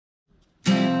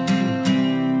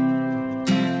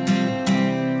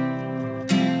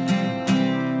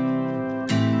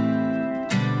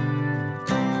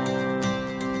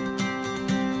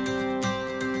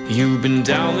You've been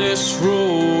down this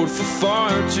road for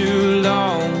far too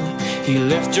long. He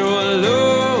left your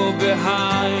love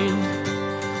behind,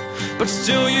 but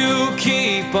still you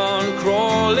keep on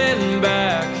crawling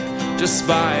back,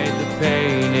 despite the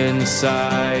pain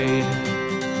inside.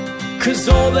 'Cause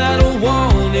all that I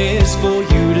want is for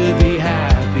you to be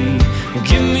happy.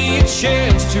 Give me a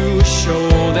chance to show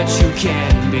that you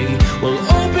can be. Well,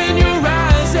 open your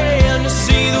eyes and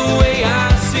see the way I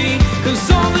see.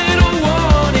 'Cause all that I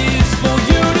want is for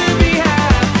you to be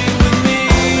happy with me.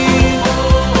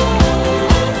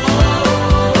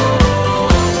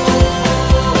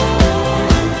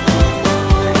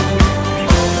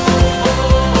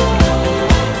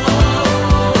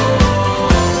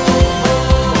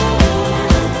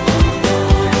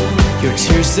 Your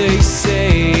tears, they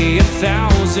say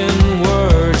 1,000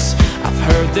 words. I've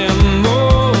heard them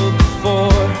all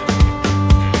before.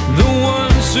 The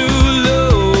ones who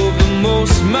love the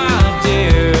most, my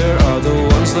dear, are the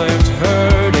ones left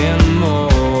hurting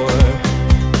more.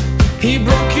 He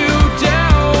broke you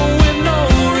down with no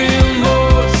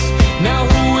remorse. Now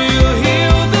who will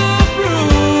heal the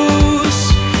bruise?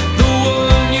 The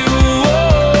one you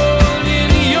hold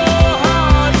in your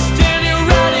heart is standing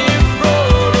right in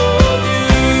front of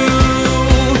you.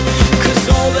 'Cause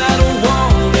all that I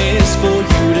want is for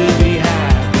you to be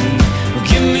happy.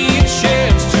 Give me a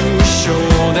chance to show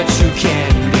that you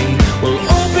can be. Well,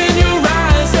 open your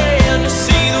eyes and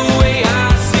see the way I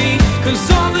see. 'Cause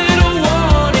all that I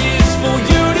want is for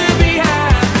you to be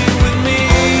happy with me.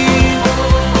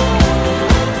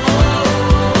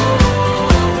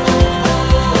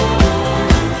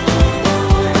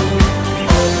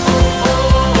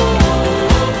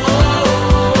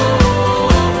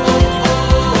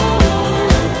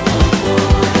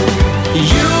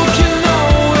 You can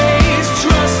always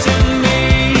trust in me.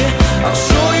 I'll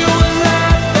show you a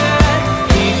life that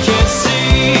he can't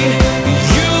see.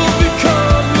 You'll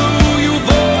become who you've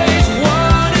always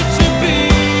wanted to be.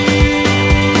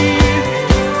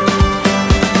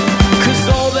 'Cause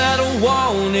all that I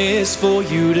want is for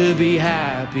you to be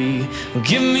happy.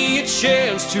 Give me a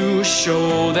chance to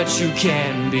show that you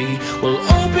can be. Well,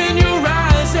 open your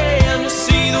eyes and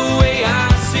see the way I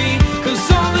see. 'Cause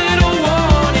all that I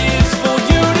want is for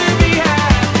you to be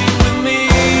happy with me.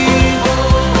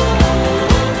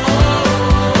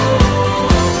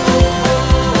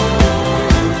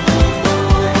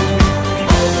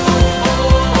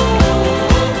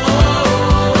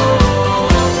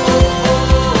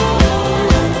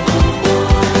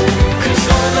 Cause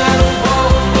all that I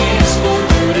want is for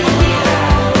you to be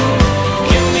happy.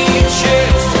 Give me a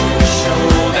chance to show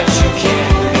that you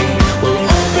can be. Well,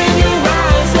 open your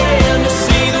eyes and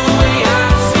see the way I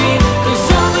see. 'Cause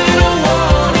all that I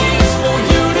want is for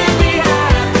you to be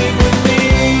happy with me.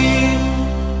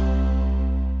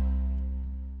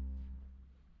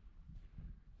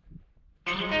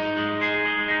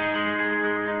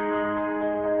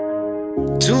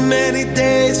 Too many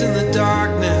days in the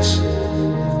darkness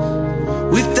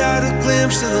without a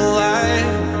glimpse of the light.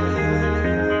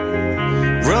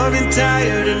 Running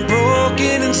tired and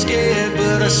broken and scared,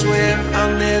 but I swear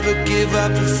I'll never give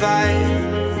up the fight.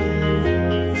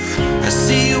 I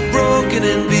see you broken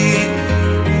and beat,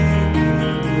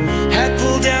 head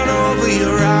pulled down over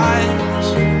your eyes.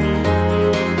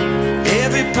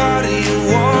 Every part of you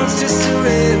wants to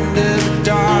surrender, but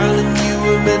darling, you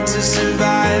were meant to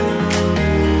survive.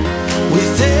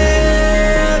 With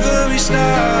every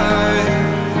start,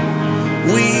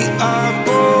 we are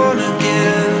born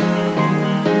again.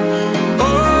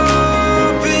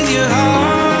 Open your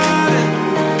heart,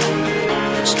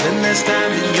 spend less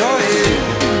time in your head.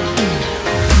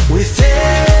 With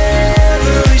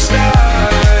every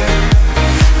start,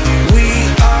 we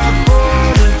are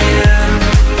born again.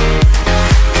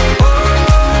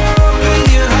 Open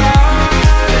your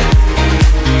heart,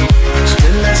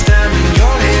 spend less time in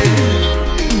your head.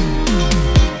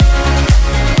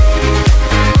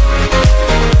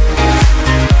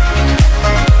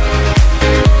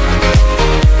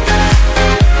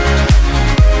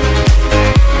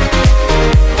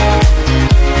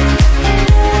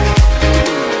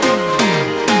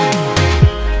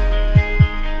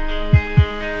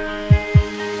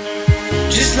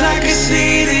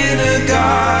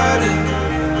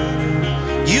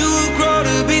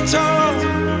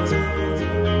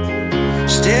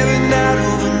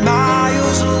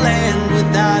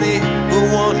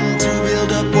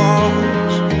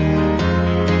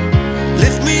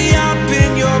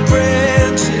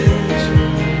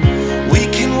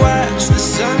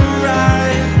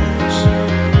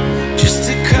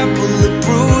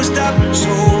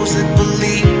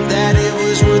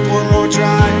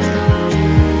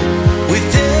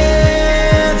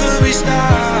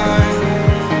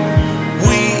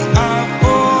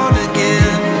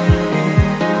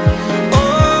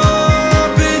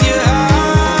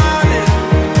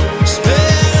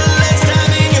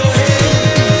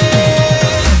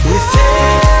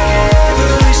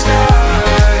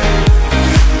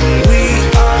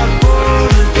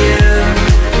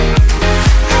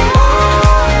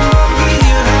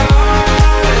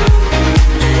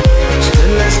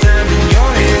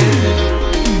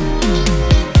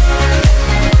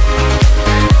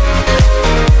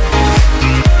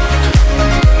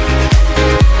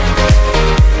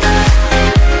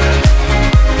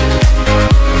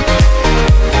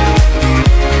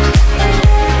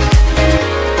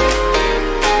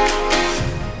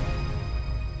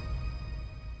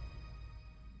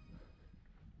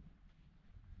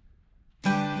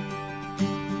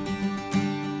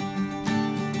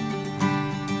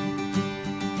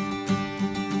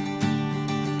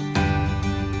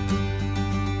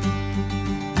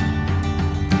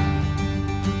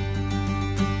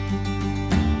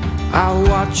 I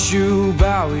watch you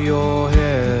bow your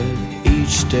head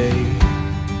each day.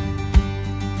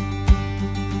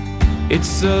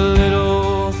 It's the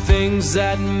little things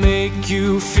that make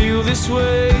you feel this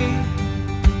way.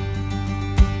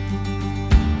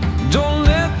 Don't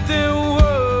let their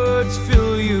words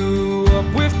fill you up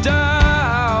with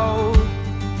doubt.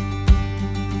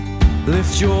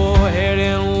 Lift your head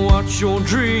and watch your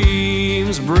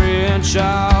dreams branch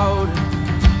out.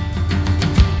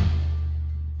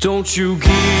 Don't you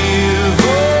give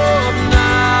up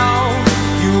now.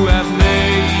 You have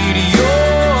made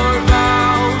your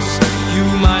vows. You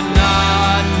might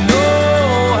not know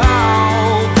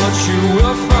how, but you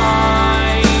will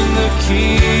find the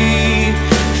key.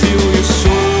 Feel your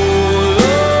soul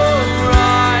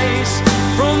arise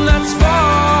from that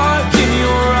spark in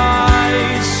your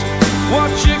eyes.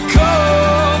 Watch it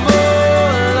come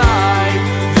alive.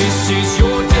 This is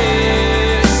your destiny.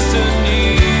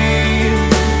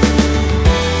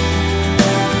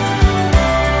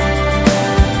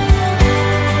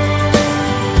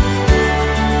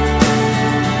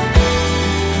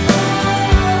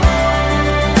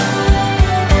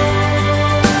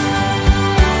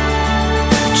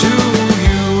 To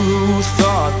you who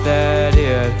thought that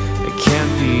it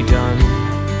can't be done,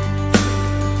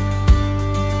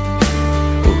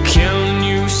 oh, can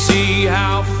you see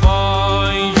how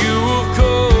far you've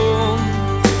come?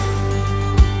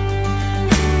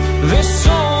 There's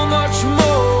so much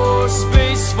more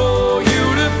space for you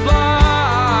to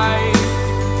fly.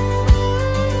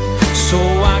 So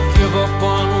I give up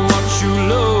on what you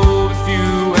love if you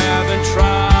haven't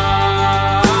tried.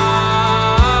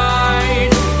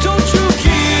 Don't you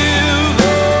give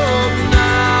up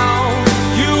now.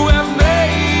 You have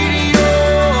made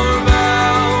your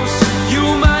vows. You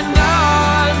might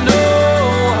not know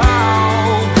how,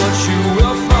 but you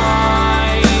will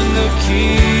find the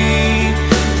key.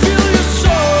 Feel your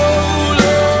soul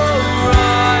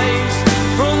arise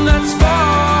from that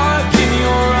spark in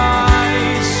your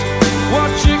eyes.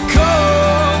 Watch it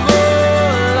come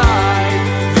alive.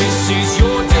 This is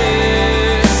your destiny.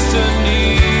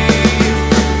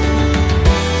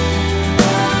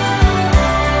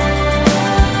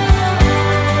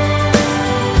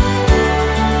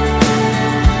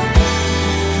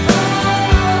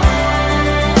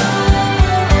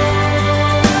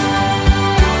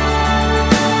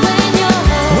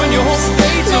 When your hope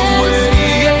fades away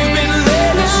and you've been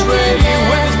led astray,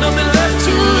 when there's nothing left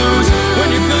to lose, when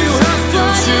you feel you have to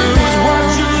choose what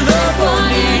you love or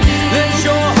need, let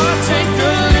your heart take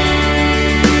the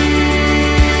lead.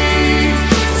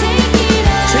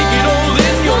 Take it all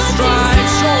in your stride,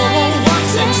 show 'em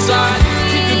what's inside.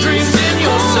 Keep your dreams in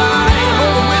your sight,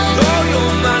 hold 'em with all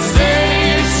your might.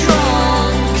 Stay strong,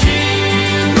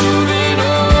 keep moving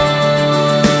on.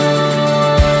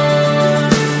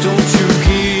 Don't you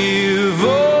give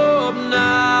up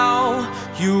now.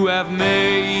 You have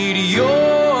made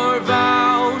your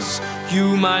vows. You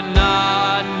might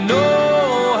not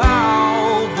know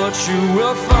how, but you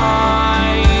will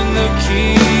find the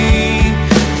key.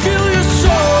 Feel your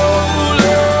soul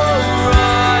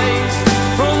arise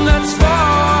from that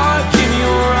spark in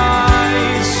your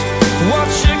eyes.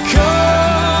 Watch it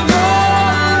come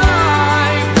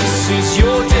alive. This is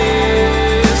your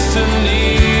destiny.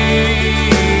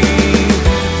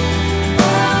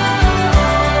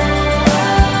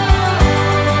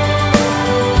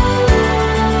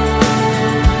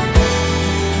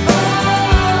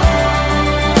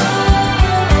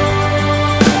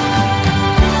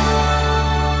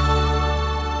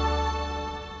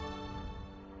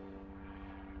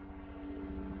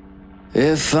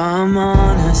 If I'm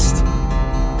honest,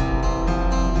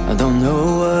 I don't know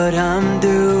what I'm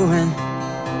doing.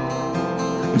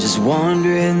 I'm just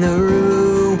wandering the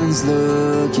ruins,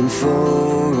 looking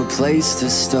for a place to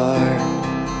start.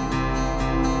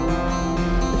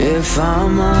 If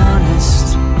I'm honest,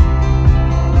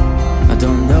 I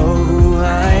don't know who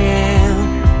I am.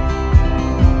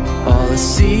 All I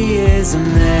see is a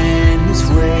man who's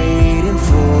waiting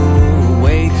for a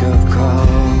wake-up call.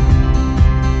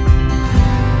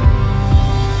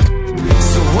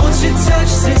 So won't you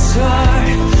touch this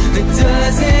heart that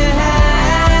doesn't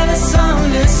have a song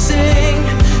to sing,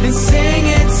 and sing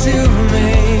it to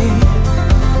me,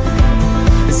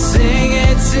 sing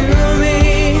it to me.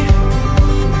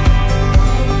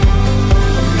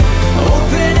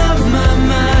 Open up my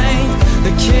mind,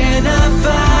 but can I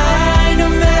find a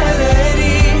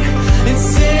melody, and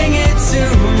sing it to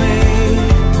me,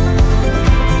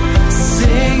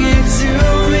 sing it to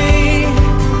me.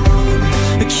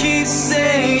 Keep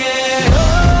singing, oh,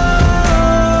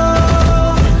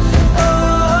 oh,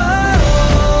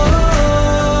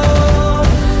 oh,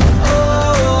 oh,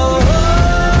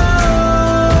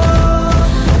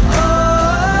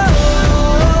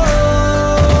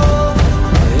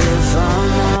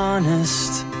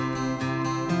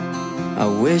 I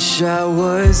wish I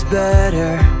was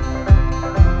better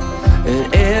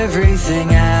at everything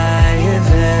I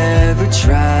have ever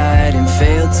tried and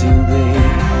failed to be.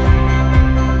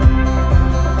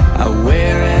 I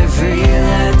wear every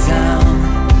letdown,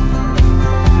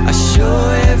 I show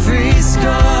every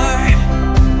scar,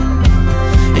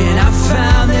 and I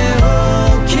found that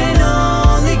hope can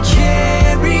only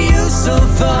carry you so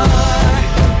far.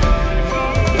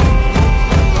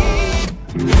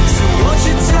 So won't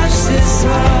you touch this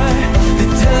heart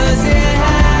that doesn't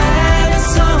have a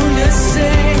song to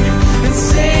sing, and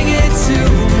sing it to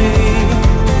me,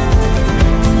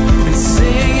 and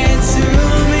sing it to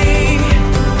me.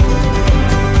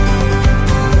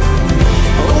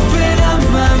 Open up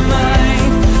my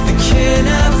mind, then can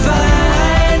I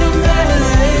find a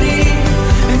melody,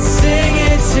 and sing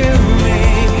it to me,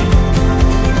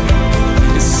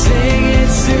 and sing it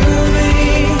to me,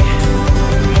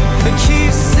 and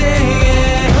keep singing.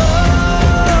 Oh,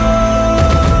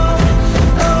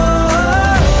 oh,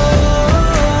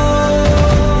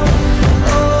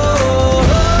 oh,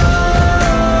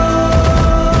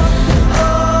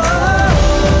 oh,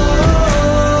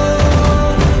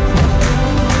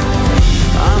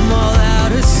 I'm all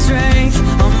out of strength,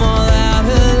 I'm all out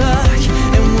of luck,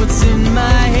 and what's in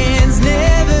my hands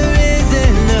never is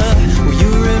enough. Will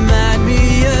you remind me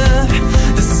of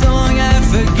the song I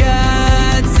forgot?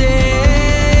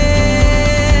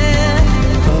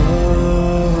 Oh,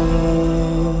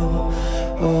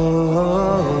 oh,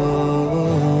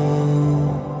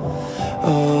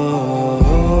 oh,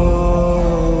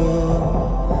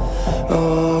 oh,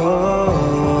 oh.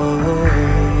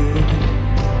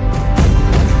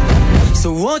 So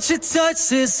won't you touch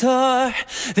this heart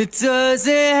that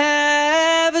doesn't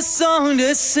have a song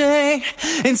to sing,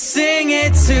 and sing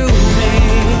it to me,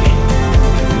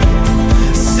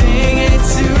 sing it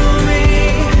to me.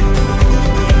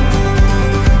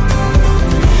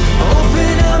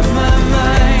 Open up my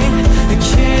mind, and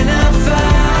can I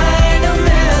find a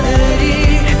melody,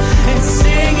 and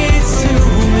sing it to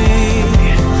me,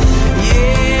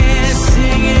 yeah,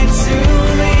 sing it to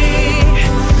me.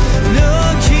 No,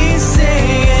 keep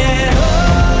singing, oh,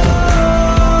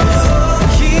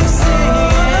 keep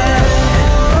singing,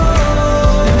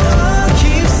 oh,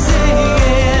 keep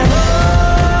singing,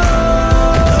 oh,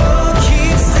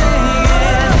 keep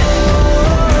singing,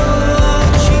 oh,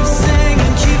 keep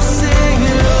singing, keep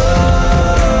singing, oh,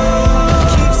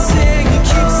 keep singing,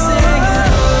 keep singing,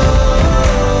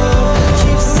 oh,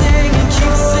 keep singing,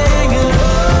 keep singing,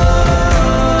 oh,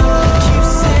 keep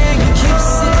singing, keep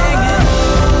singing,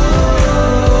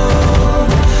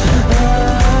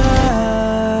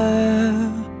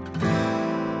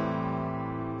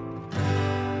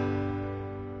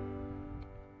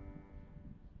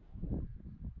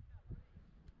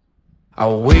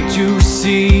 I'll wait to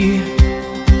see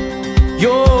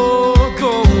your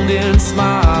golden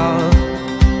smile,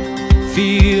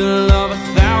 feel of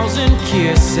 1,000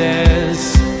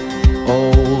 kisses.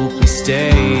 Oh, please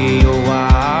stay a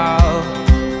while.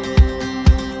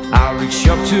 I'll reach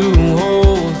up to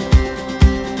hold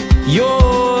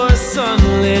your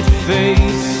sunlit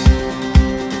face.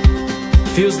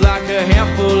 Feels like a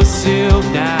handful of silk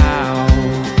now.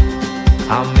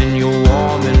 I'm in your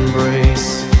warm embrace.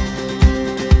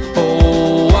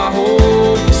 Oh, I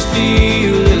hope this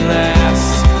feeling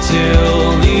lasts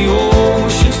till the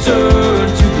oceans turn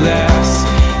to glass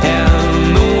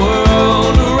and the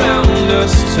world around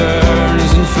us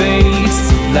turns and fades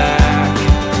to black.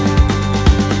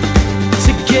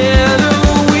 Together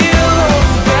we'll hold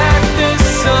back the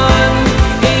sun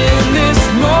in this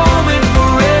moment,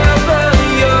 forever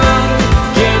young.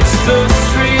 Against the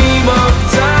stream of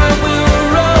time we'll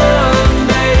run,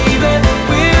 baby.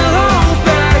 We'll hold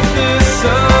back the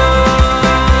sun.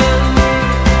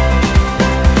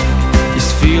 This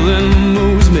feeling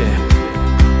moves me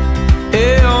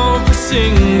every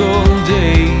single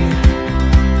day.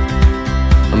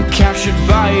 I'm captured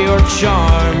by your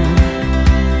charm,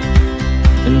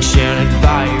 enchanted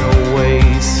by your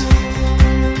ways.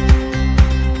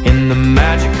 In the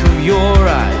magic of your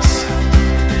eyes,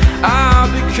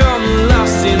 I've become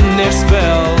lost in their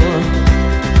spell.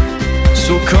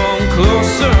 So come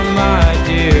closer, my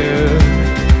dear,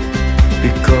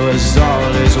 because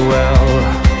all is well.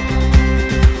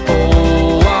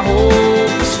 Oh, I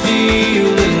hope this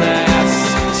feeling lasts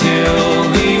till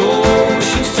the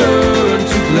oceans turn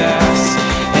to glass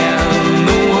and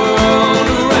the world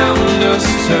around us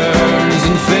turns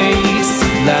and fades to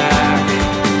black.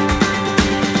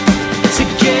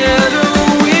 Together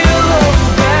we'll hold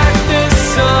back the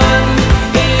sun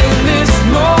in this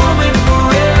moment,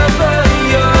 forever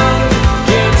young.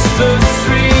 Against the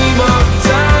stream of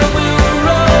time we'll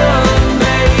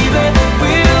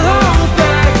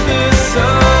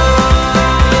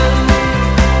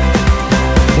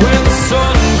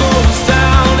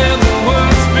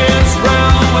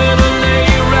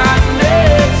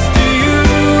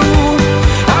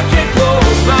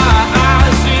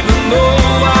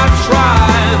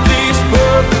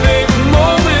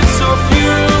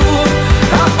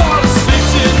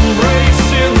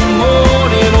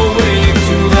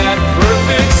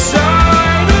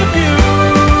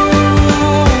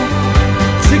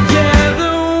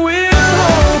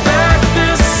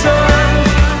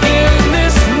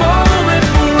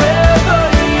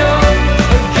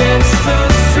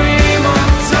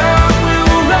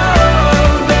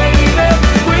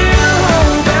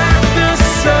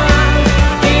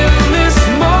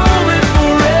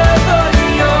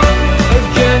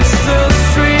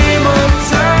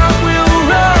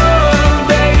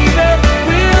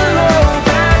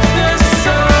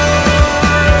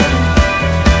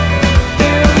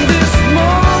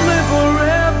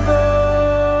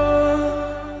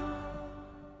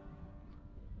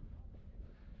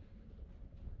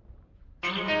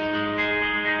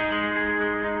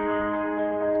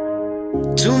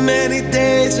Too many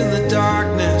days in the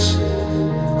darkness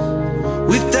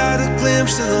without a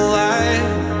glimpse of the light.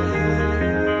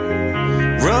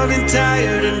 Running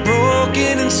tired and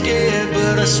broken and scared,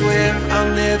 but I swear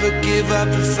I'll never give up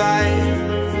the fight.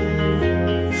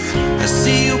 I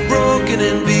see you broken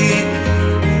and beat,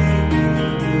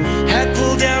 head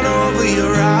pulled down over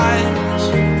your eyes.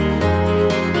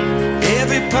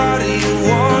 Every part of you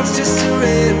wants to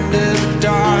surrender, but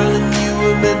darling, you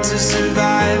were meant to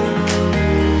survive.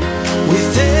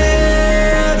 With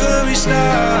every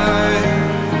star,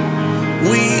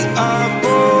 we are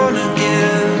born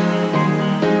again.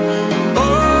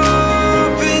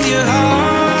 Open your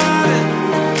heart,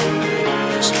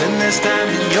 spend less time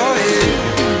in your head.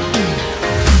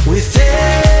 With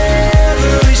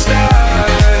every star,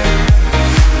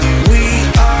 we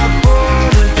are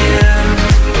born again.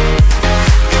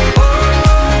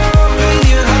 Open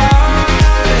your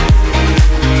heart,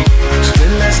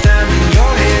 spend less time in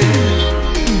your head.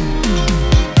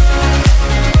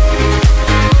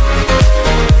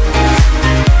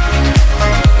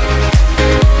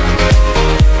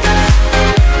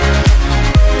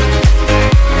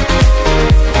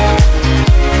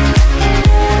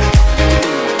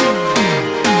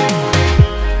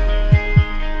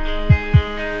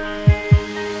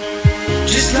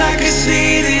 Just like a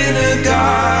seed in a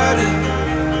garden,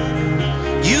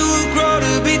 you will grow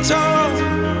to be tall,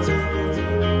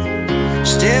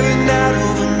 staring out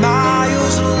over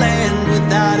miles of land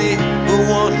without it.